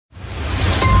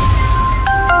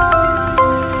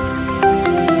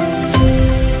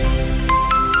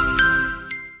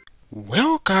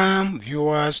Welcome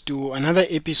viewers to another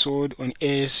episode on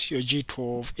ACE your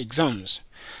G12 exams.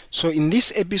 So in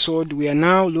this episode we are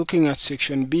now looking at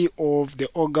section B of the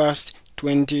August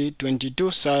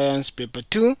 2022 Science Paper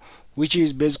 2, which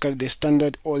is basically the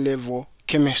standard O-level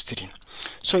chemistry.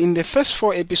 So in the first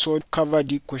 4 episodes covered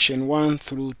the question 1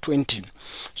 through 20.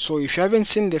 So if you haven't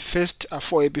seen the first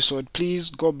 4 episodes, please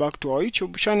go back to our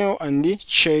YouTube channel and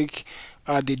check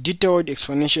the detailed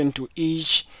explanation to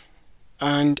each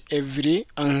and every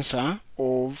answer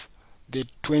of the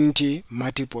 20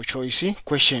 multiple choice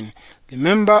question.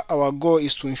 Remember, our goal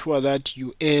is to ensure that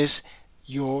you ace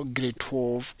your grade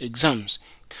 12 exams.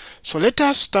 So let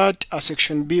us start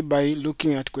section B by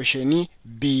looking at question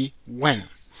B1.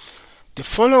 The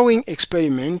following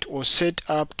experiment was set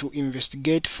up to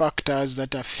investigate factors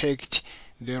that affect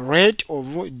the rate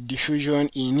of diffusion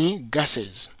in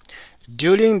gases.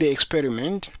 During the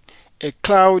experiment, a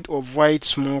cloud of white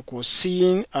smoke was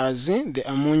seen as the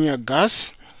ammonia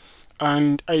gas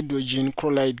and hydrogen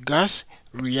chloride gas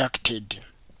reacted.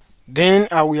 Then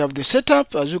we have the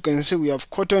setup. As you can see, we have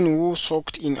cotton wool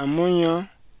soaked in ammonia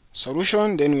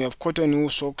solution. Then we have cotton wool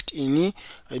soaked in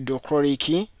hydrochloric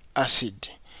acid.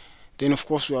 Then of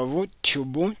course we have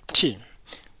tube T.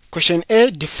 Question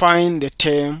A, define the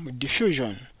term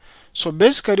diffusion. So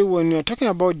basically when we are talking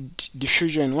about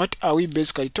diffusion, what are we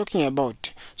basically talking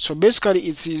about? So basically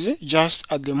it is just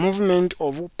the movement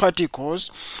of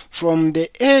particles from the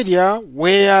area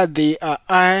where they are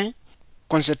high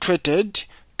concentrated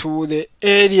to the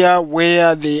area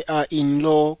where they are in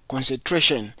low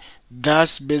concentration.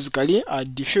 That's basically a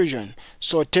diffusion.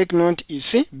 So take note,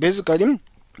 is basically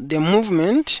the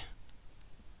movement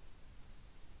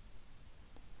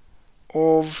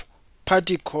of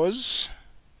particles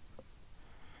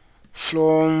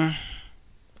from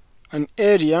an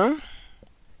area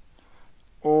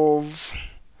of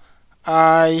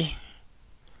high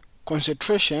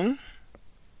concentration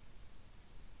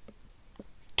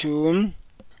to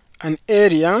an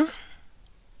area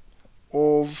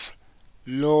of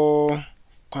low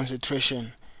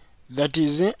concentration. That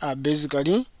is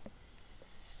basically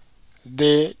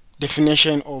the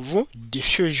definition of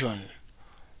diffusion.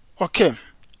 Okay,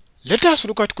 let us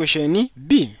look at question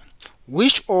B.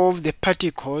 Which of the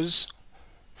particles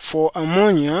for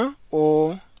ammonia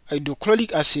or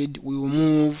hydrochloric acid will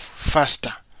move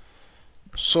faster?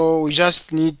 So we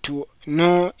just need to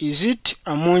know, is it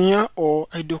ammonia or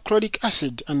hydrochloric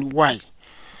acid and why?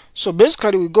 So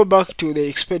basically we go back to the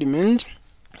experiment.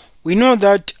 We know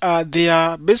that there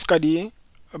are basically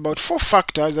about 4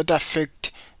 factors that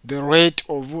affect the rate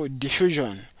of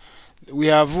diffusion. We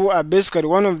have basically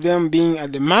one of them being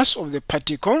the mass of the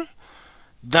particle.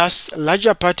 Thus,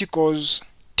 larger particles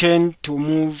tend to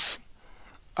move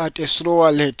at a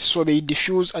slower rate, so they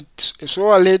diffuse at a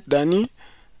slower rate than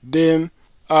the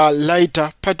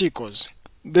lighter particles.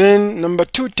 Then, number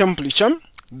 2, temperature.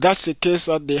 That's the case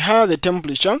that the higher the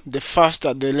temperature, the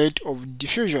faster the rate of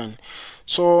diffusion.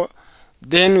 So,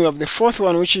 then we have the 4th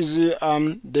one, which is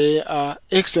the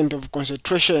extent of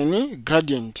concentration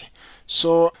gradient.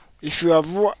 So, if you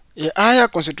have a higher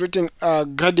concentration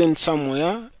gradient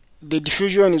somewhere, the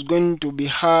diffusion is going to be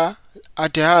high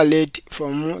at a higher rate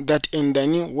from that end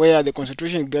than where the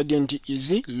concentration gradient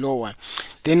is lower.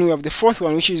 Then we have the 4th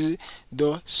one, which is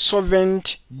the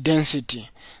solvent density.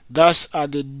 Thus,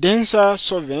 the denser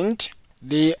solvent,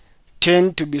 they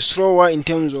tend to be slower in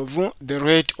terms of the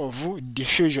rate of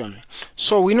diffusion.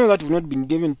 So we know that we've not been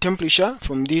given temperature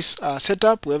from this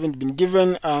setup. We haven't been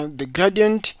given the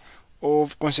gradient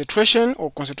of concentration or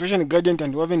concentration gradient,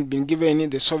 and we haven't been given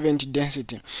the solvent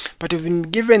density, but we've been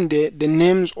given the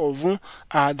names of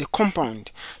the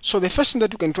compound. So the first thing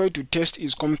that we can try to test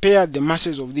is compare the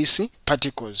masses of these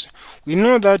particles. We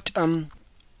know that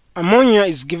ammonia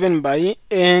is given by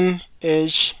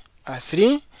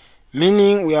NH3,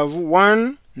 meaning we have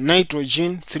 1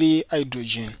 nitrogen, 3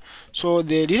 hydrogen. So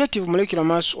the relative molecular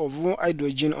mass of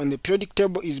hydrogen on the periodic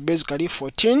table is basically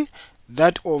 14.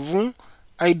 That of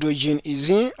hydrogen is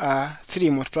 3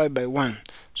 multiplied by 1.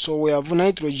 So we have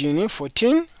nitrogen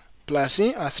 14 plus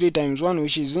 3 times 1,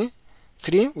 which is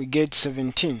 3, we get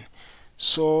 17.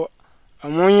 So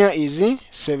ammonia is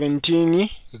 17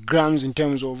 grams in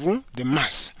terms of the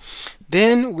mass.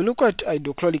 Then we look at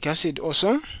hydrochloric acid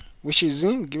also, which is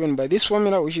given by this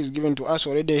formula, which is given to us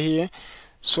already here.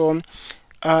 So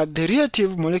the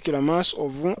relative molecular mass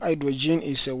of hydrogen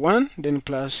is 1, then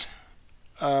plus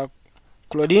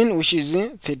chlorine, which is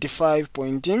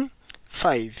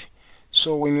 35.5.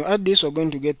 So when you add this, we're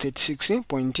going to get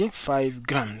 36.5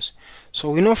 grams. So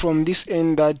we know from this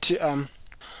end that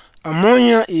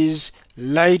ammonia is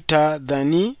lighter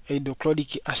than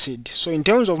hydrochloric acid. So in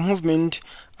terms of movement,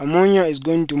 ammonia is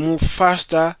going to move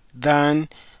faster than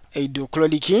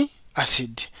hydrochloric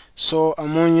acid. So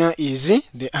ammonia is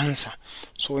the answer.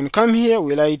 So when you come here,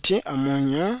 we write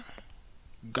ammonia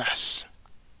gas.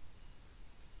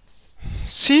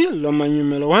 See Roman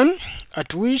numeral 1.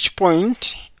 At which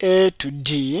point A to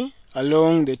D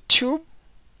along the tube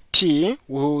T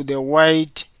will the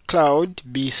white cloud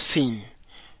be seen?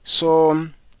 So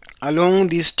along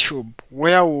this tube,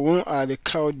 where will the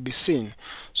cloud be seen?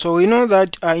 So we know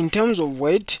that in terms of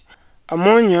weight,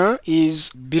 ammonia is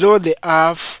below the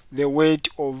half the weight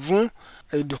of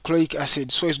hydrochloric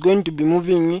acid. So it's going to be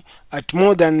moving at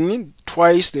more than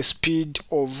twice the speed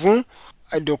of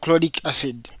hydrochloric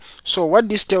acid. So what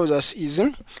this tells us is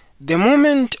the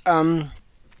moment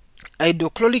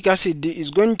hydrochloric acid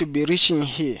is going to be reaching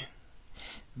here,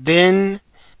 then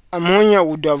ammonia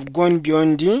would have gone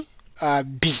beyond B.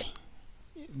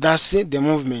 That's the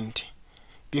movement,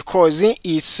 because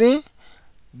this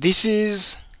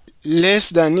is less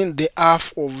than the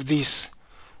half of this,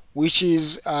 which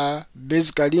is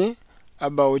basically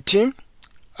about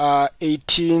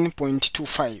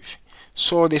 18.25.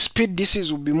 So the speed this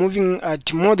is will be moving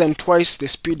at more than twice the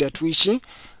speed at which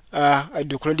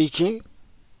hydrochloric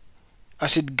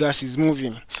acid gas is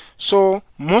moving. So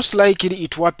most likely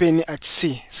it will happen at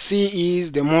C. C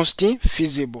is the most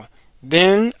feasible.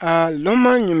 Then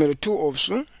Roman numeral 2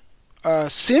 also.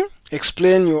 C,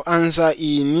 explain your answer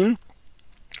in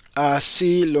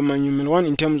C Roman numeral 1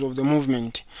 in terms of the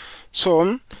movement.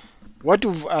 So what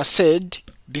we've said,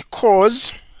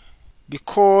 because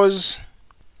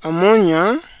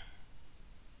ammonia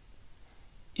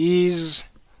is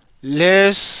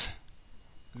less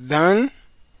than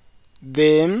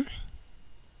the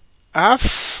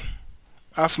half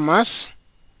mass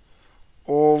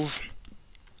of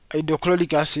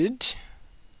hydrochloric acid,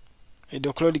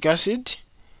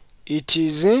 it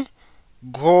is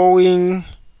going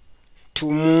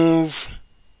to move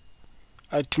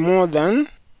at more than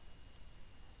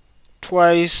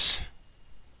twice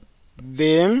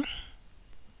the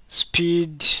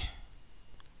speed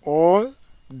or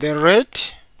the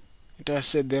rate. It has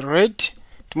said the rate,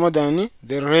 more than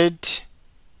the rate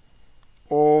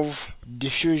of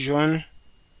diffusion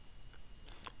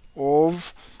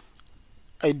of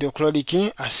hydrochloric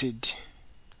acid.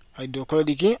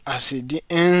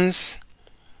 Hence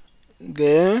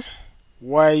the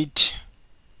white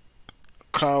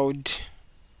cloud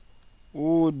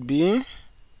would be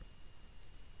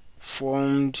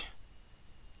formed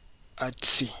at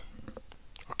C.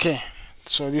 Okay,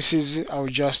 so this is, I'll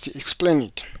just explain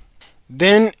it.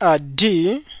 Then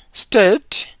D,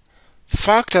 state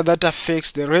factor that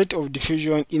affects the rate of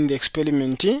diffusion in the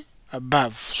experiment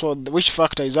above. So which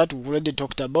factor is that? We've already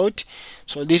talked about.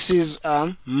 So this is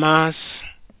mass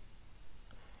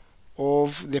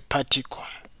of the particle.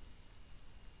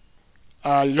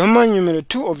 Roman numeral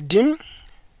 2 of D,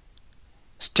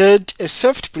 state a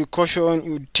safety precaution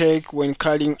you would take when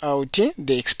carrying out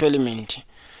the experiment.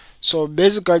 So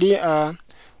basically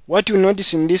what you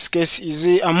notice in this case is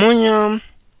the ammonia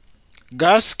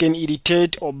gas can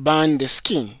irritate or burn the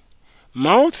skin,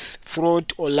 mouth,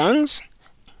 throat or lungs.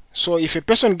 So if a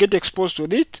person gets exposed to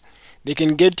it, they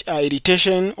can get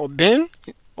irritation or burn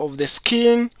of the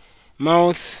skin,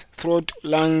 mouth, throat,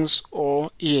 lungs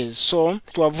or ears. So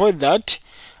to avoid that,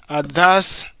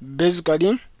 thus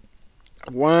basically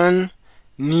one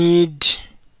need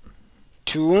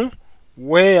to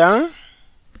wear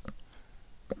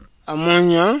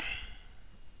ammonia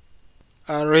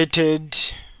rated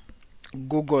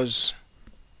goggles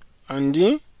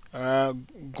and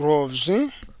gloves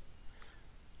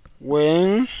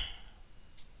when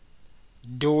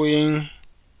doing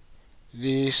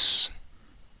this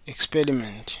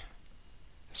experiment.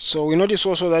 So we notice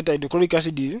also that hydrochloric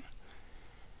acid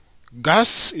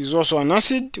gas is also an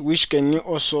acid which can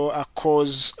also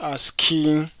cause a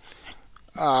skin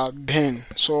burn.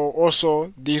 So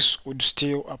also this would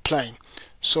still apply.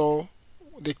 So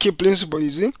the key principle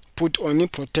is put on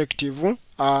protective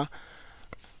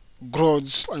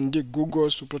gloves and the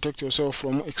goggles to protect yourself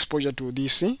from exposure to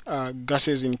these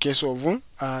gases in case of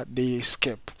the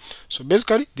escape. So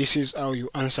basically this is how you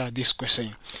answer this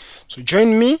question. So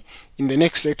join me in the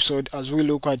next episode as we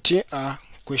look at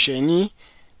question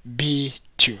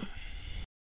B2.